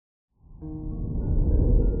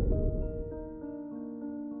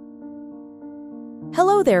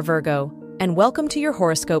Hello there, Virgo, and welcome to your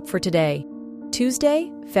horoscope for today,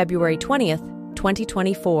 Tuesday, February 20th,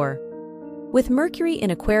 2024. With Mercury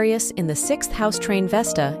in Aquarius in the 6th house trine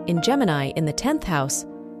Vesta in Gemini in the 10th house,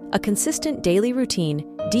 a consistent daily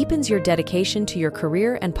routine deepens your dedication to your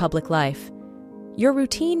career and public life. Your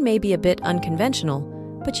routine may be a bit unconventional,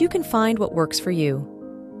 but you can find what works for you.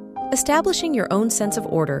 Establishing your own sense of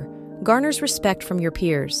order garners respect from your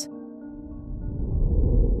peers.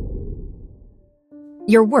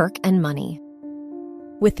 Your work and money.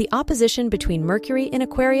 With the opposition between Mercury in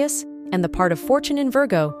Aquarius and the part of fortune in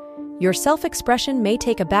Virgo, your self-expression may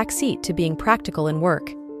take a back seat to being practical in work.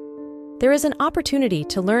 There is an opportunity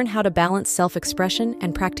to learn how to balance self-expression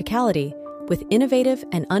and practicality with innovative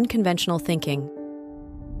and unconventional thinking.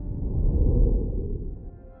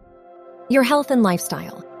 Your health and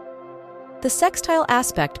lifestyle. The sextile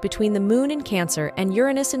aspect between the Moon in Cancer and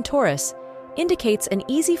Uranus in Taurus indicates an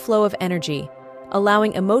easy flow of energy,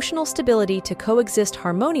 allowing emotional stability to coexist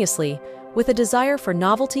harmoniously with a desire for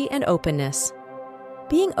novelty and openness.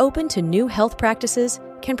 Being open to new health practices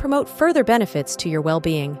can promote further benefits to your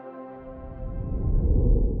well-being.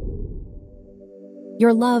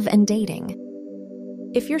 Your love and dating.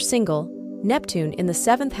 If you're single, Neptune in the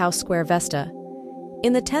 7th house square Vesta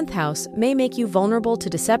in the 10th house may make you vulnerable to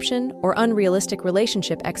deception or unrealistic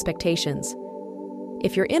relationship expectations.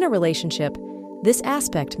 If you're in a relationship, this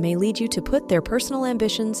aspect may lead you to put their personal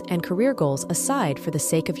ambitions and career goals aside for the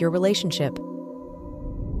sake of your relationship.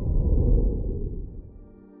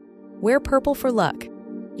 Wear purple for luck.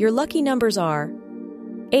 Your lucky numbers are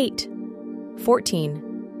 8,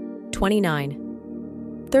 14,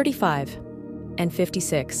 29, 35, and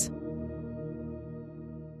 56.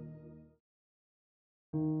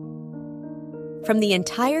 From the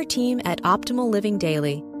entire team at Optimal Living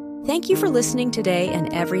Daily, thank you for listening today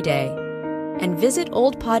and every day. And visit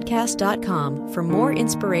oldpodcast.com for more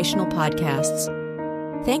inspirational podcasts.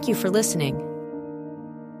 Thank you for listening.